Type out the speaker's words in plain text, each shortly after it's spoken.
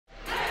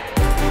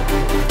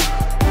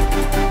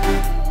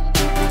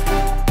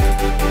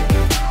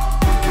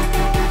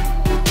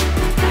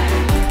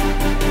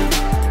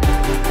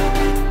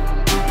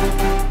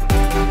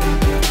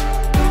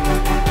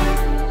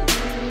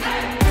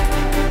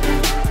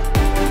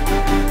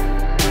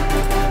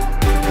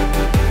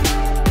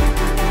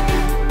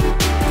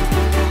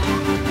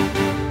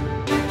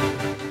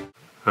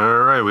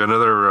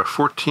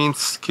14th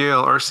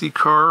scale RC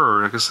car,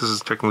 or I guess this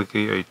is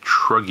technically a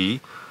truggy.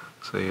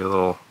 It's a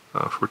little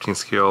 14th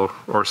scale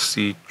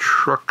RC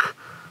truck,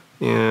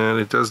 and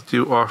it does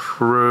do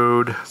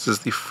off-road. This is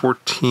the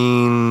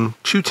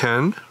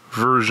 14210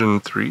 version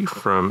 3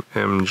 from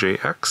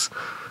MJX.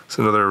 It's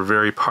another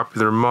very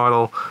popular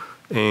model,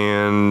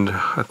 and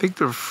I think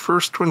the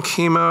first one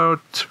came out,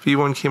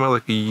 V1 came out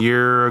like a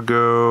year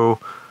ago,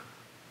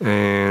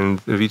 and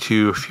the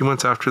V2 a few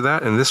months after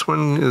that, and this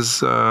one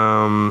is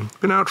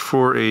been out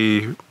for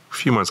a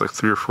few months, like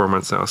 3 or 4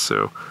 months now,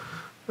 so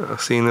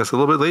seeing this a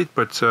little bit late,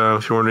 but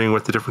if you're wondering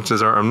what the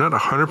differences are, I'm not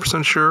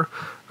 100% sure.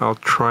 I'll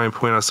try and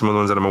point out some of the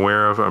ones that I'm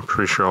aware of. I'm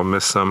pretty sure I'll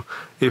miss some.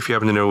 If you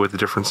happen to know what the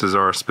differences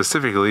are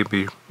specifically,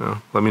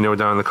 let me know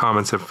down in the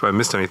comments if I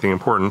missed anything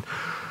important.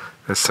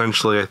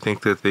 Essentially, I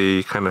think that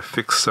they kind of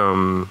fixed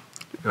some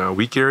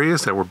weak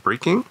areas that were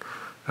breaking.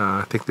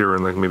 I think they were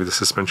in like maybe the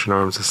suspension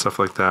arms and stuff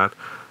like that,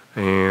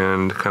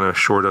 and kind of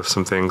short of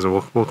some things, and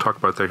we'll talk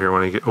about that here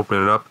when I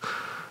open it up.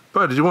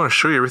 But I do want to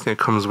show you everything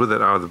that comes with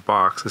it out of the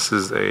box. This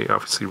is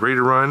obviously ready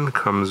to run,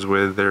 comes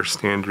with their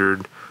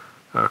standard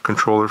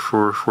controller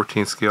for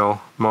 14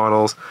 scale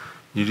models.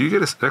 You do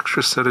get an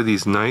extra set of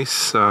these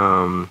nice,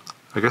 I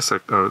guess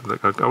like, I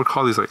would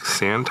call these like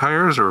sand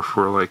tires, or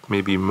for like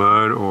maybe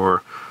mud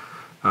or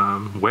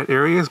wet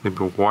areas,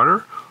 maybe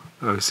water.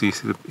 You see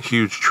the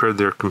huge tread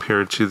there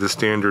compared to the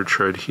standard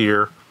tread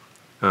here.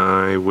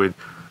 I would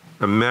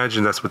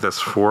imagine that's what that's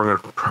for. I'm going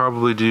to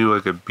probably do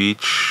like a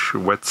beach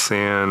wet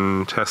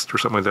sand test or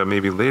something like that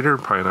maybe later,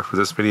 probably not for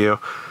this video.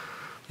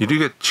 You do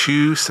get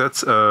 2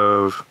 sets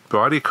of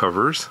body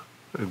covers,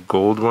 a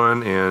gold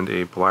one and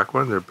a black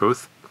one. They're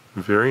both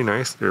very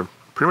nice. They're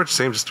pretty much the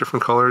same, just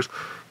different colors.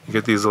 You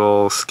get these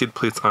little skid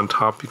plates on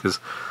top because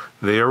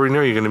they already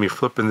know you're going to be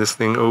flipping this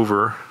thing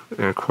over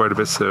quite a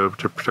bit, so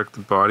to protect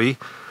the body,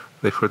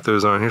 they put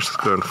those on here. So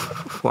let's go and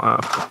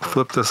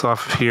flip this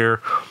off of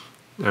here.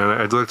 And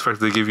I do like the fact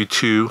that they give you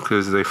 2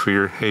 because they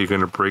figure, hey, you're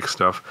going to break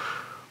stuff.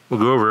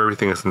 We'll go over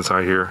everything that's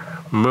inside here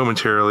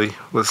momentarily.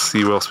 Let's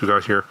see what else we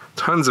got here.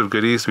 Tons of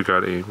goodies. We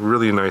got a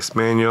really nice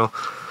manual.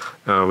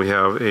 We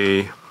have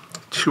a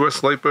 2S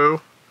LiPo,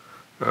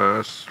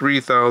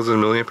 3000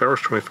 milliamp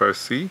hours,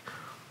 25C.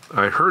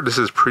 I heard this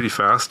is pretty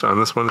fast on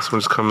this one. This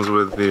one just comes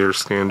with their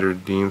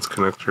standard Dean's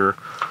connector.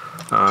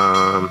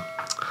 I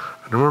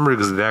don't remember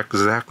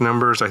exact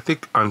numbers. I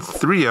think on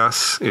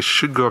 3S it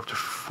should go up to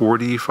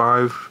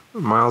 45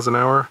 miles an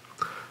hour.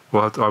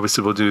 We'll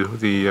do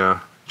the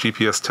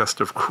GPS test,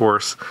 of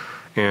course,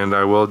 and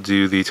I will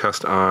do the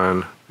test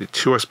on the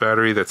 2S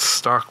battery that's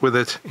stock with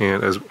it,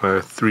 and as a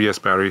 3S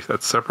battery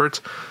that's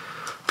separate.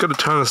 Got a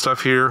ton of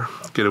stuff here.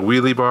 Get a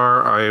wheelie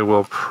bar. I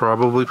will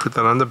probably put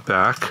that on the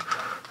back.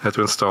 I have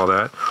to install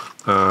that.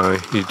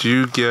 You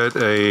do get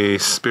a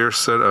spare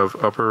set of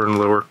upper and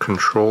lower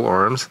control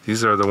arms.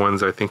 These are the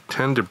ones I think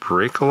tend to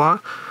break a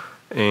lot,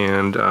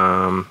 and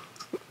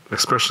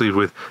especially if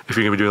you're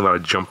going to be doing a lot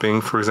of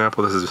jumping, for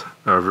example. This is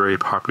a very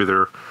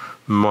popular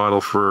model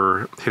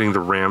for hitting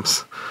the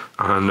ramps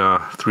on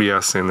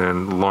 3S and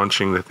then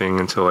launching the thing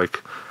into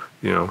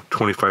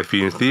 25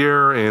 feet into the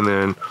air, and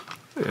then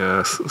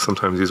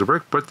sometimes these will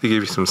break, but they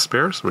give you some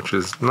spares, which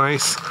is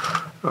nice.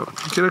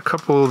 Get a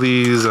couple of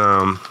these.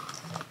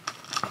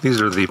 These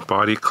are the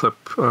body clip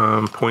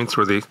points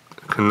where they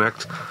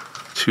connect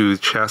to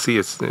the chassis.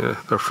 It's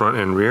the front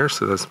and rear,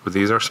 so that's what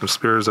these are. Some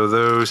spares of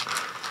those.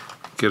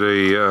 Get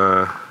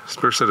a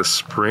spare set of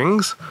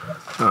springs.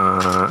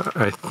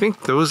 I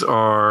think those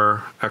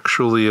are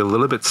actually a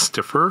little bit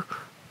stiffer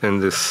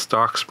than the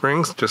stock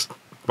springs. Just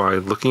by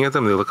looking at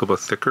them, they look a bit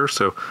thicker.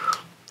 So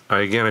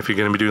again, if you're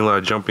going to be doing a lot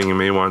of jumping, you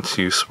may want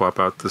to swap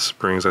out the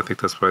springs. I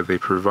think that's why they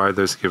provide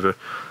those, to give the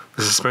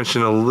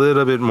suspension a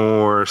little bit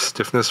more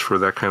stiffness for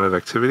that kind of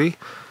activity.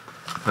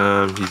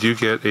 You do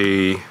get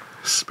a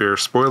spare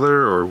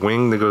spoiler or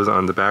wing that goes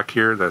on the back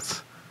here.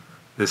 That's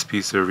this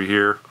piece over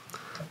here.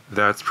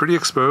 That's pretty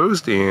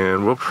exposed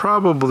and will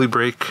probably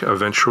break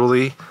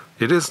eventually.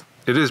 It is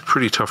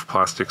pretty tough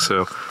plastic,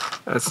 so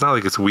it's not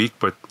like it's weak,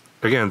 but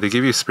again, they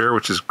give you a spare,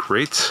 which is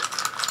great.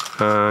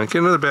 Get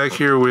another bag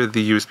here with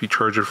the USB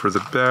charger for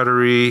the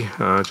battery.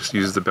 Just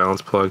use the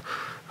balance plug.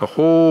 A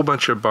whole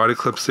bunch of body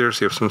clips there,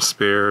 so you have some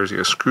spares. You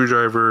get a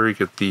screwdriver, you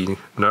get the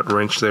nut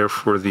wrench there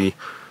for the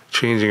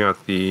changing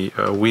out the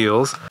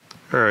wheels.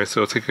 Alright,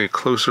 so I'll take a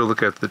closer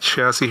look at the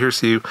chassis here.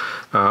 See,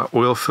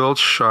 oil-filled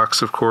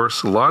shocks, of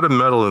course. A lot of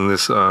metal in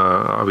this.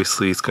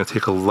 Obviously, it's going to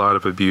take a lot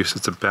of abuse.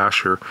 It's a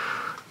basher.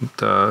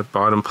 The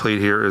bottom plate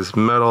here is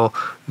metal.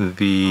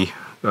 The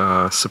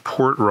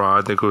support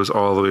rod that goes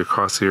all the way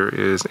across here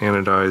is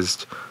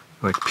anodized,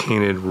 like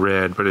painted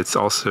red, but it's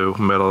also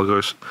metal. It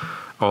goes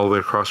all the way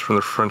across from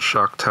the front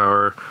shock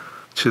tower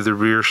to the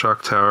rear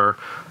shock tower.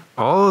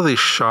 All of these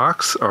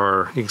shocks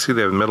are, you can see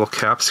they have metal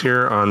caps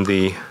here on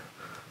the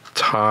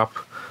top,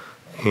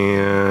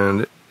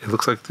 and it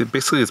looks like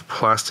basically it's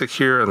plastic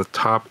here on the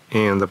top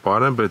and the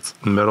bottom, but it's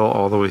metal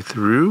all the way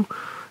through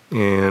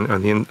and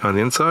on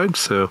the inside.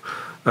 So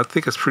I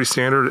think it's pretty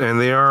standard,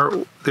 and they are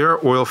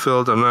oil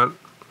filled. I'm not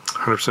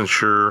 100%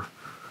 sure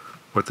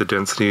what the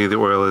density of the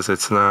oil is. It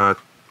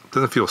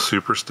doesn't feel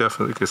super stiff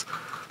because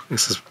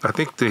I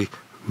think they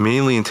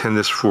mainly intend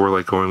this for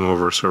like going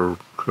over sort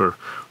of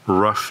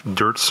rough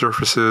dirt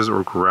surfaces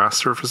or grass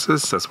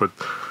surfaces. That's what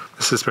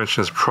the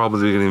suspension is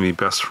probably going to be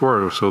best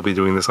for. So we'll be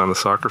doing this on the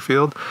soccer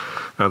field,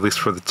 at least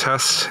for the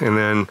test. And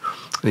then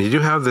you do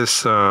have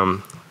this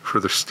for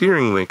the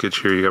steering linkage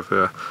here. You have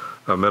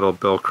a metal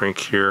bell crank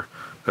here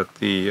that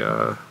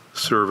the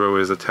servo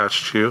is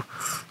attached to,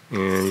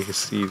 and you can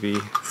see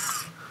the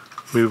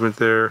movement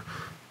there.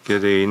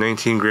 Get a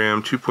 19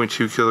 gram,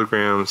 2.2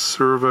 kilogram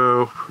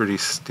servo, pretty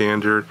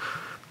standard.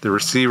 The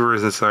receiver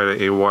is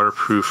inside a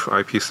waterproof,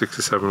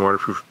 IP67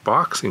 waterproof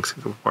box. You can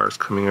see the wires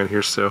coming out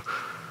here, so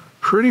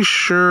pretty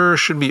sure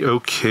should be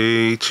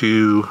okay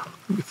to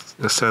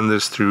send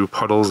this through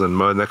puddles and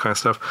mud and that kind of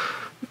stuff.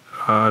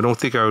 I don't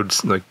think I would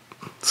like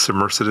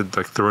submerge it,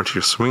 like throw it into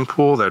your swimming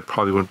pool. That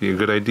probably wouldn't be a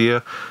good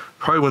idea.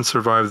 Probably wouldn't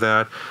survive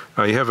that.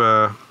 You have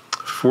a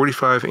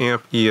 45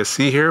 amp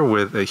ESC here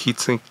with a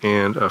heatsink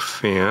and a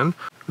fan.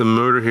 The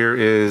motor here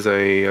is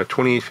a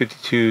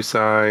 2852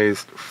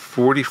 sized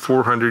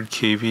 4400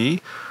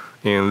 kV,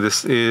 and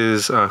this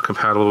is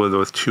compatible with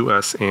both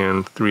 2S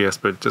and 3S,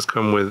 but it does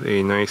come with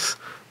a nice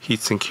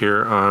heatsink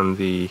here on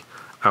the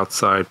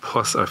outside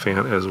plus a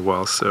fan as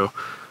well, so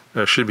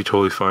it should be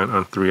totally fine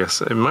on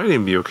 3S. It might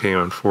even be okay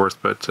on 4S,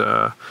 but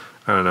I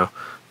don't know.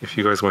 If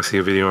you guys want to see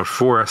a video on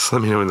 4S,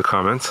 let me know in the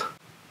comments.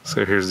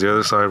 So here's the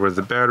other side where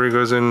the battery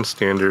goes in.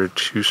 Standard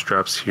 2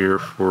 straps here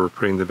for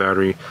putting the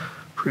battery.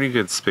 Pretty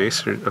good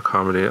space to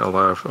accommodate a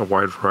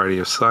wide variety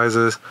of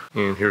sizes.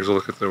 And here's a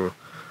look at the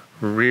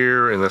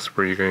rear, and that's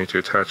where you're going to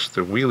attach the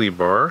wheelie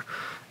bar.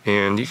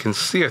 And you can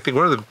see, I think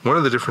one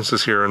of the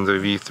differences here on the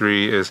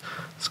V3 is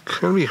it's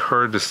going to be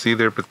hard to see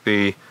there, but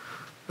the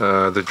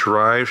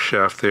drive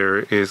shaft there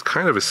is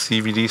kind of a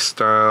CVD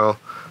style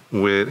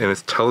and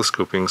it's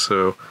telescoping.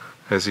 So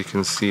as you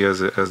can see, as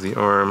the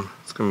arm,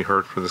 it's going to be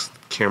hard for this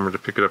camera to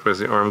pick it up. As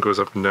the arm goes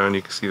up and down,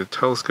 you can see the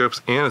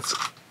telescopes, and it's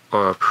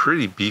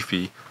pretty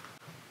beefy.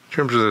 In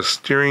terms of the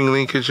steering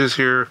linkages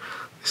here,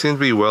 they seem to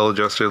be well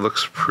adjusted. It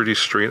looks pretty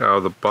straight out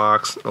of the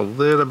box. A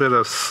little bit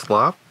of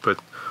slop, but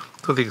I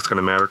don't think it's going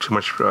to matter too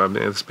much for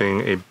this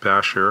being a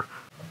basher.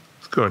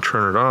 Let's go and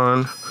turn it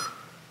on.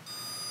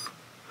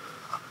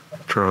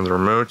 Turn on the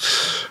remote.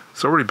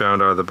 It's already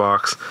bound out of the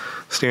box.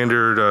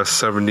 Standard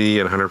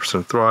 70 and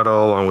 100%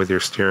 throttle, along with your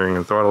steering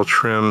and throttle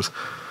trims.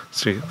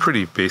 So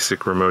pretty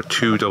basic remote.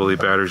 2 AA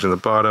batteries in the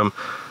bottom.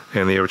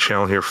 And they have a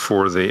channel here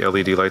for the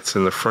LED lights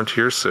in the front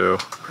here, so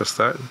press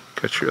that,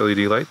 got your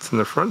LED lights in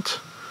the front.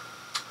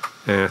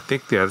 And I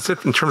think, yeah, that's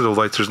it in terms of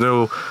lights. There's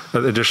no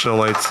additional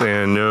lights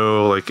and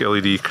no like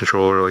LED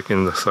controller like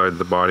in the side of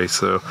the body,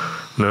 so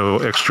no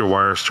extra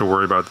wires to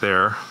worry about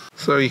there.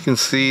 So you can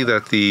see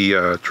that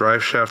the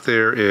drive shaft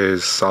there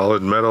is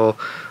solid metal.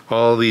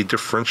 All the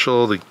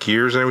differential, the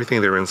gears and everything,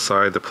 they're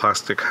inside the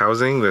plastic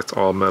housing. That's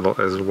all metal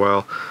as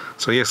well.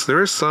 So yes,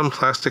 there is some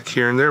plastic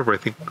here and there, but I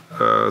think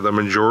the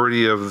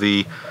majority of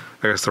the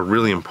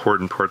really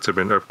important parts have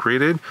been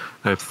upgraded.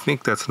 And I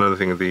think that's another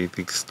thing, the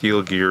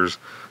steel gears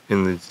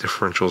in the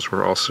differentials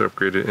were also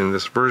upgraded in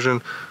this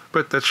version.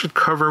 But that should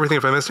cover everything.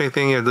 If I missed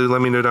anything, do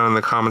let me know down in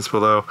the comments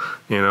below.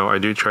 You know, I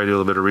do try to do a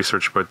little bit of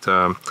research, but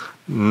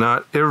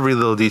not every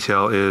little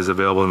detail is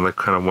available in like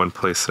kind of one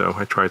place. So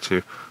I try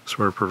to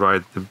sort of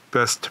provide the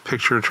best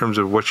picture in terms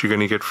of what you're going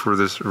to get for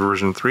this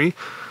version 3.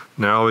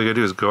 Now all we gotta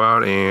do is go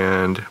out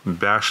and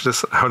bash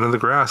this out in the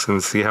grass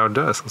and see how it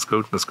does. Let's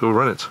go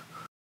run it.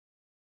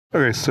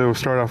 Okay, so we'll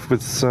start off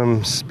with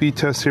some speed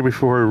tests here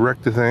before we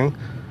wreck the thing.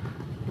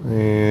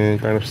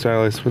 And kind of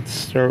stylized. Let's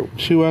start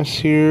 2S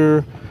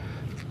here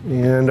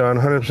and on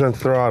 100%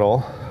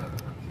 throttle.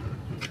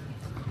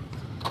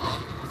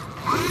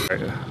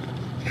 Right,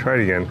 try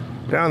it again.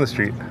 Down the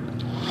street.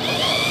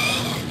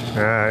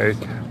 It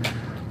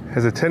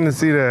has a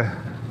tendency to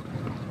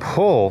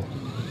pull.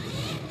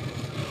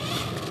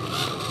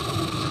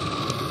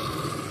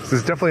 This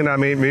is definitely not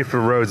made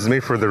for roads. It's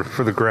made for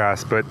the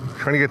grass, but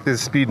trying to get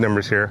these speed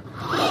numbers here.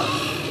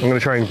 I'm going to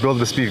try and build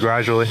the speed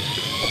gradually.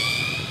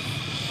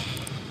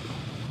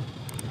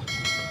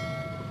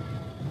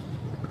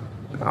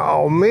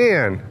 Oh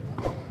man!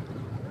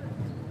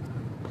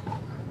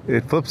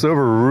 It flips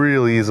over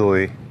real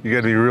easily. You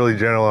got to be really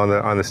gentle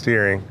on the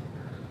steering.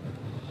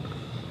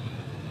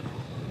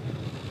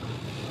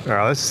 All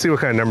right, let's see what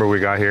kind of number we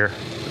got here.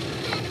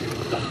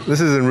 This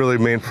isn't really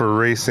made for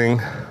racing.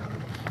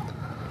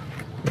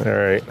 All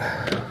right,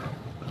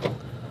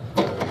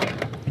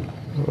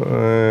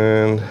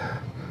 and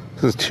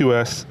this is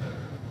 2S,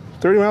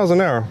 30 miles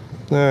an hour,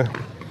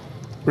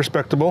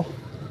 respectable.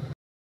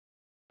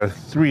 A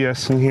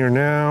 3S in here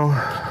now.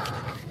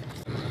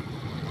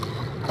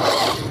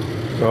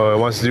 Oh, it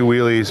wants to do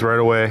wheelies right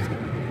away.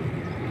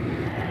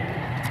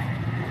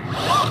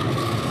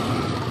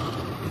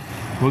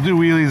 We'll do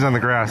wheelies on the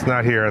grass,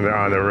 not here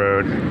on the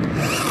road.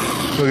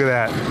 Look at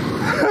that.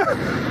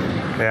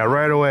 Yeah,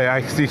 right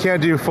away. You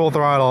can't do full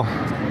throttle.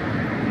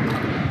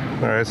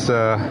 All right,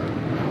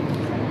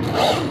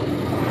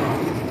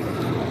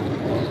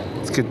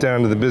 let's get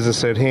down to the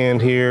business at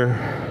hand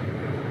here.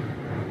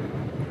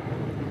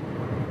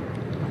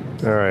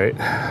 All right.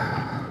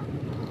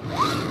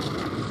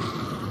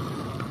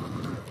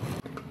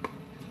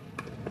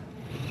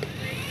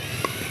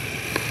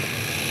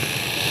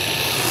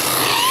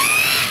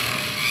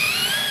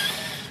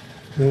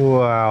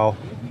 Wow.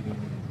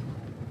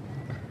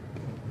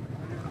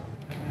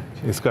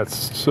 It's got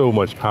so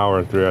much power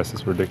in 3S,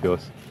 it's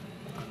ridiculous.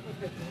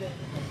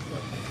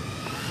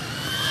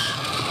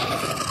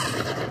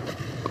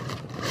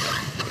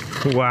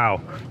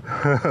 Wow.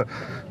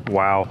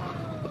 Wow.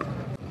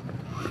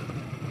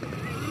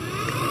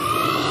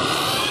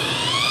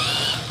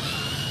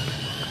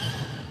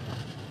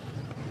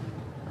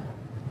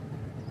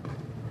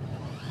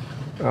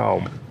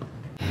 Oh.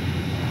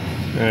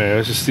 Alright,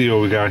 let's just see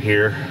what we got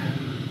here.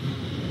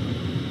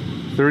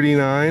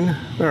 39.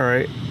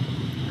 Alright.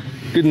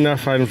 Good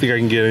enough. I don't think I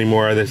can get any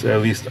more of this,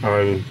 at least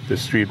on the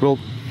street. We'll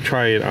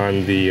try it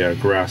on the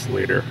grass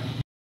later.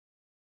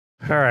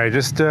 Alright,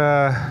 just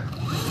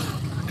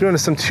doing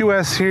some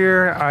 2S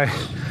here.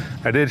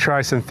 I did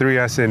try some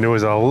 3S and it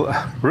was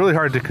really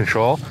hard to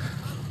control.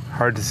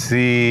 Hard to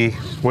see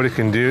what it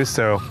can do,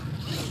 so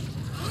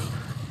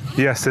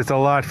yes, it's a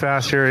lot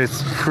faster.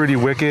 It's pretty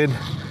wicked,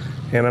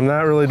 and I'm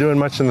not really doing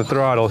much in the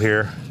throttle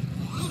here.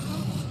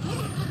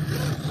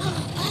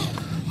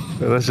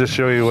 So let's just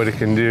show you what it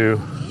can do.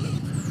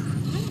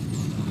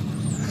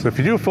 So if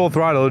you do full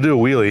throttle, it'll do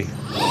a wheelie,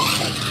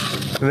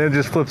 and then it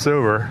just flips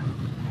over.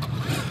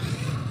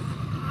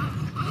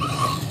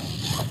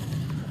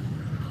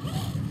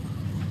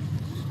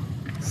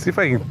 See if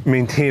I can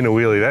maintain a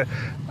wheelie. That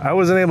I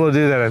wasn't able to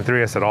do that on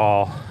 3S at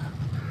all.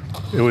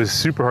 It was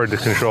super hard to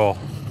control.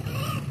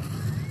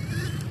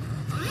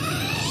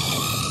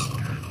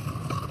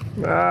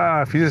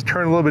 If you just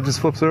turn a little bit, it just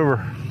flips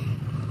over.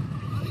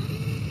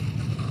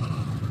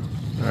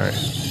 All right.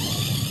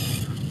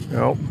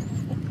 Nope.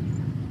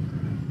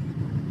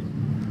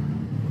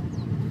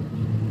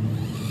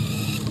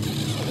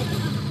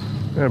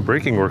 Yeah,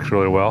 braking works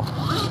really well.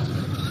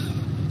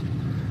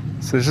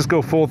 So let's just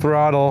go full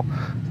throttle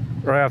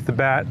right off the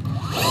bat,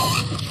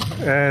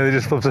 and it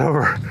just flips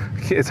over.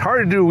 It's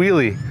hard to do a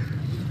wheelie.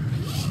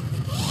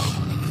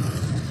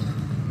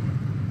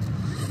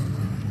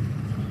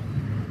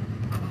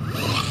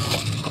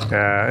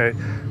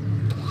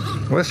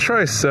 Let's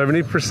try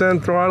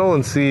 70% throttle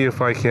and see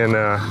if I can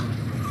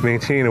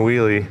maintain a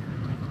wheelie.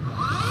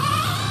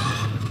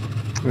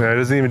 No, it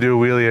doesn't even do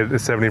a wheelie at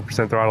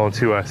 70% throttle in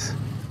 2S.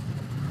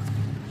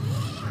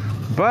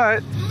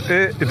 But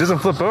it doesn't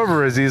flip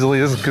over as easily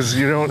because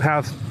you don't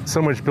have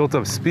so much built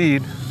up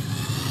speed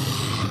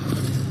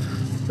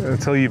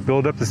until you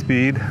build up the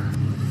speed.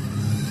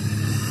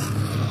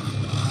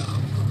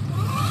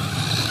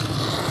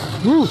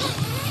 Woo!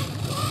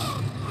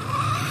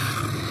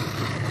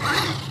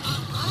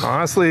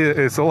 Honestly,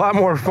 it's a lot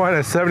more fun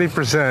at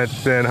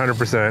 70% than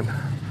 100%.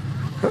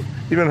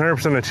 Even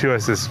 100% of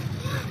 2S is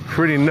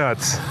pretty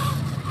nuts.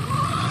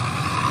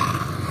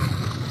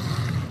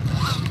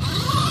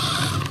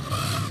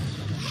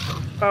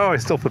 Oh, I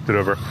still flipped it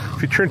over.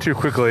 If you turn too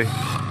quickly,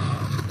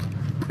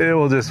 it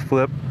will just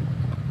flip.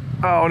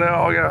 Oh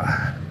no,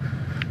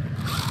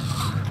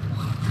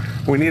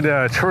 we need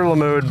a turtle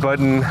mode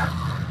button.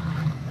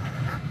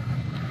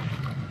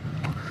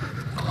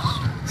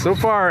 So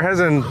far, it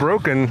hasn't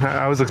broken.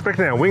 I was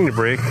expecting that wing to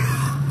break.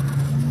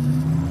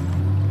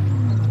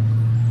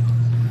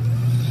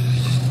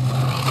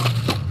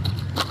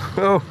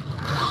 Oh.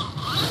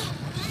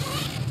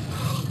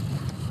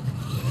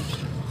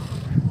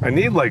 I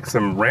need like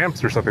some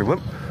ramps or something.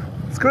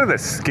 Let's go to the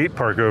skate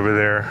park over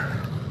there.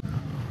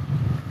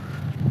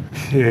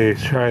 Okay,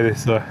 try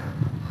this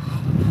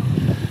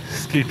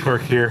skate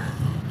park here.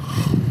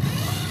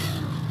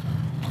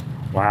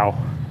 Wow.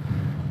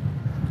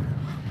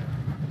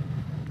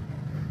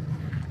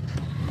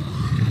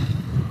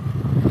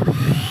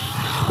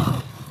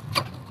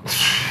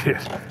 Shit.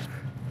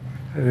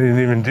 I didn't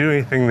even do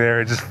anything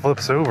there, it just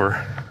flips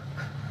over.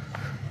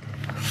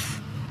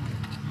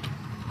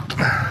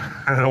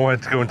 I don't want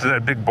it to go into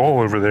that big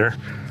bowl over there.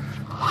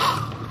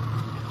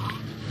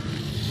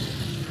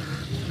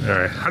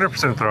 Alright,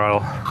 100%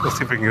 throttle. Let's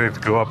see if we can get it to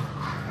go up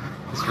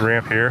this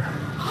ramp here.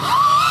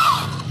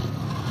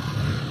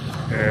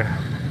 Yeah,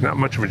 not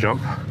much of a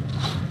jump.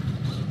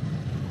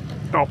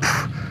 Oh,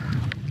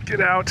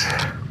 get out.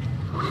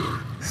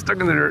 Stuck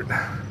in the dirt.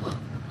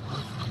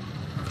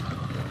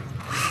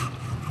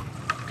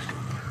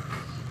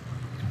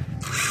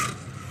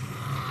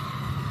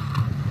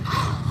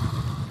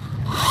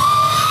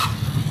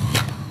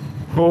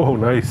 Oh,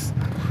 nice.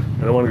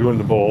 I don't want to go in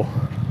the bowl.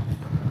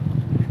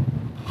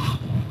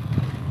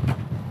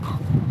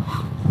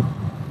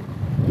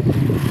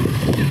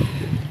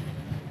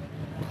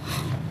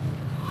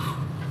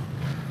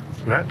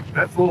 So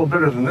that's a little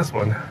better than this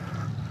one.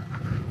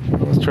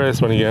 Let's try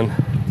this one again.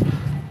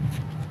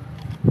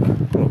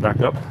 Go back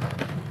up.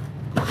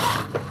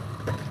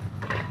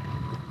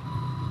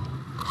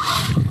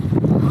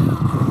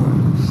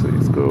 So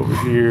let's go over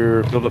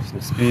here, build up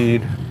some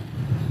speed.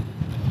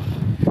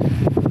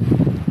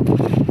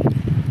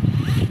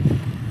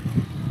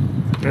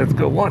 Let's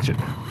go launch it.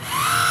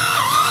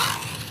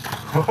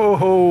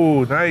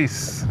 Oh,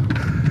 nice.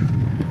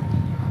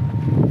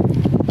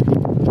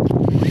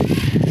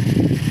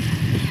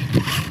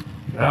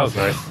 That was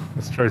nice.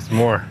 Let's try some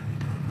more.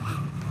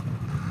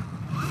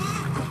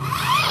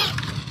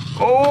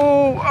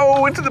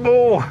 Oh, into the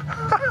bowl.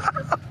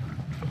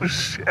 Oh,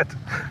 shit.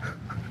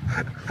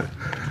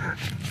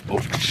 Oh,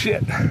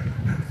 shit.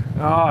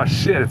 Oh,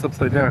 shit, it's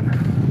upside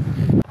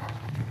down.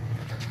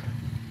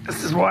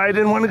 This is why I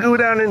didn't want to go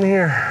down in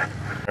here.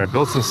 All right,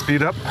 build some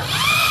speed up.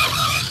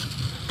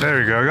 There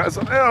we go. I got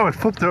some. Oh, it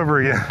flipped over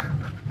again.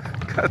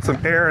 Got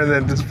some air and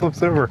then just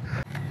flips over.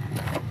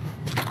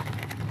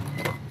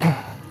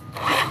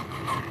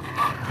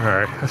 All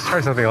right, let's try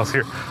something else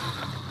here.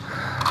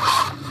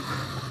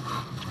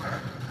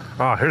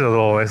 Oh, here's a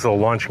nice little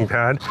launching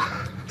pad.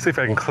 Let's see if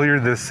I can clear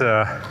this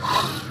the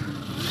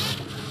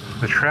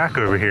track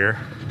over here.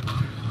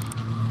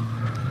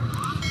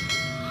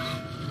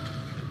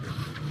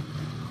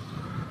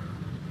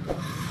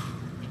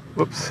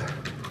 Whoops.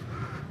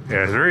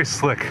 Yeah, it's very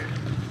slick.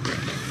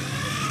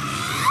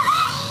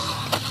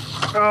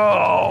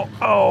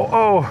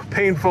 Oh,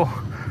 painful.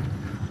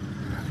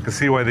 You can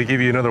see why they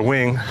give you another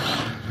wing.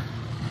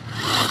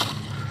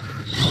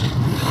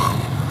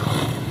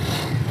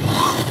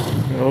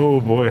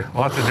 Oh boy,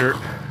 lots of dirt,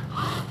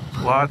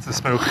 lots of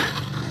smoke.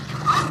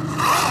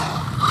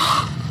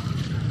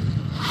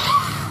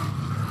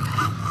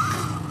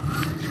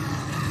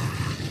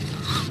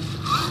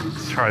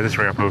 Let's try this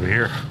ramp over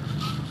here.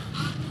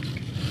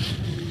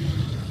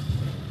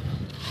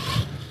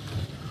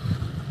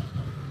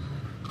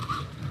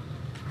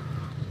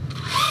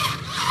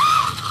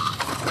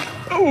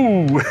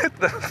 Oh, hit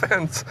the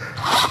fence.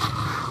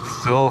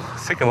 Still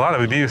taking a lot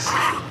of abuse.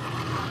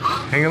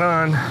 Hanging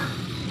on.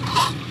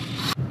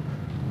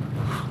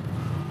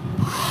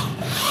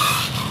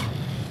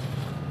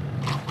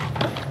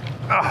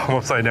 Oh, I'm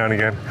upside down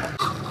again.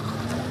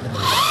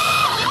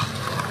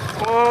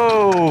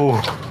 Whoa!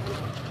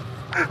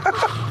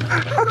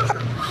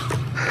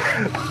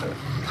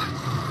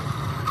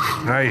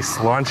 Nice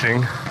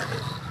launching.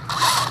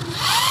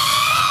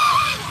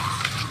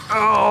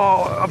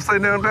 Oh,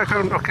 upside down, back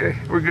on. Okay,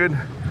 we're good.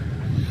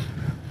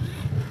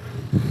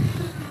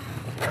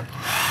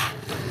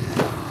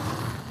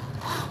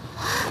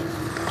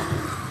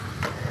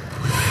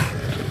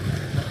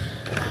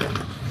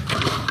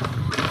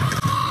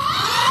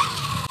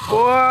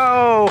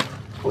 Whoa!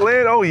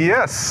 Land. Oh,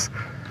 yes.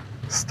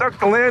 Stuck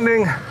the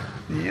landing.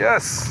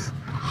 Yes.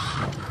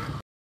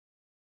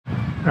 All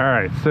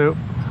right, so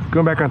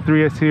going back on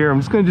 3S here, I'm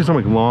just going to do some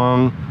like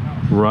long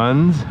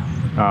runs.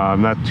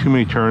 Not too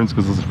many turns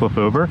because it'll flip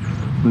over.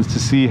 Just to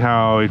see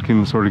how it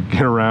can sort of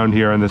get around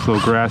here on this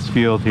little grass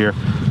field here.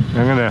 I'm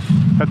going to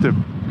have to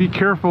be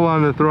careful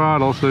on the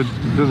throttle so it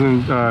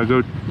doesn't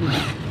go,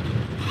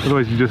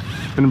 otherwise you just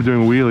end up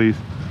doing wheelies.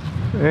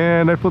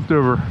 And I flipped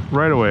over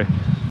right away.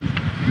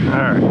 All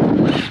right.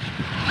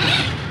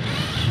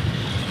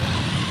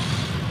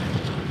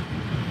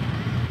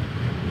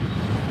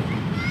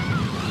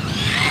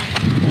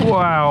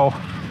 Wow.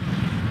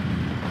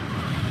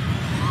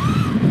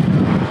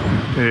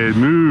 It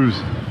moves.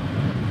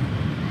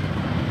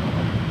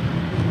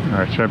 All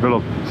right, should I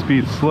build up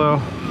speed slow?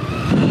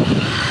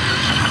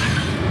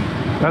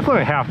 That's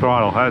only half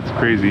throttle. That's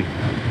crazy.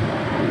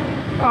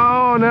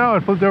 Oh no,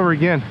 it flipped over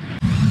again.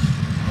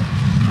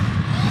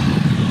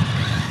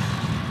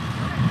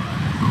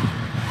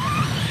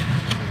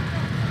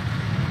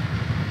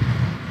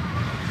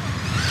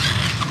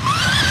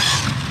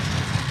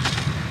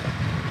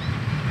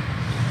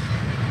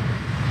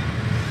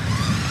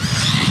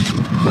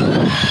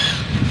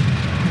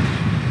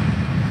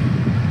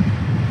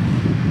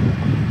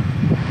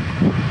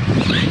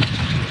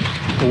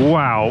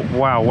 Wow,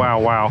 wow, wow,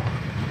 wow.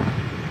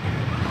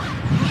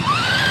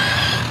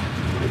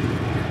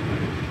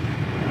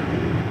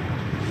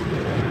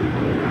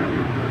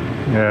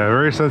 Yeah,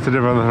 very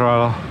sensitive on the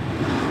throttle.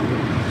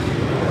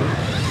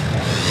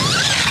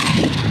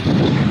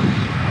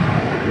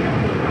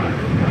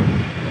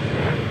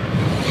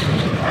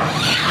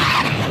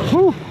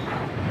 Woo.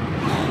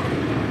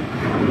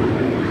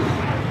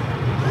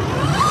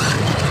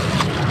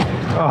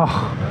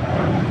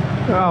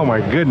 Oh my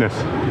goodness.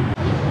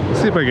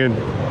 Let's see if I can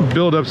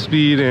build up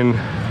speed and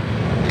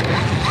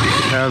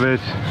have it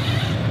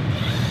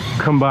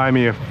come by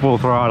me at full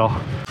throttle.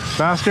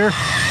 Faster?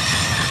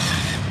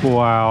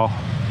 Wow.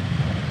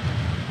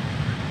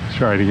 Let's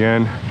try it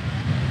again.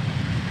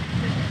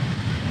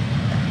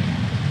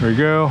 There we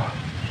go.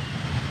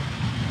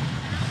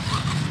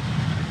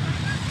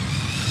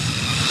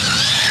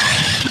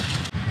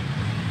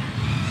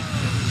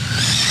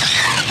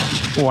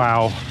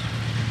 Wow.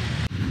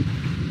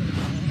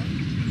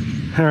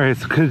 Alright,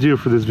 so gonna do it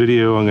for this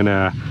video. I'm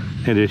gonna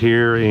end it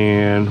here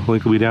and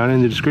link will be down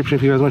in the description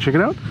if you guys want to check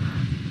it out.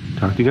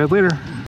 Talk to you guys later.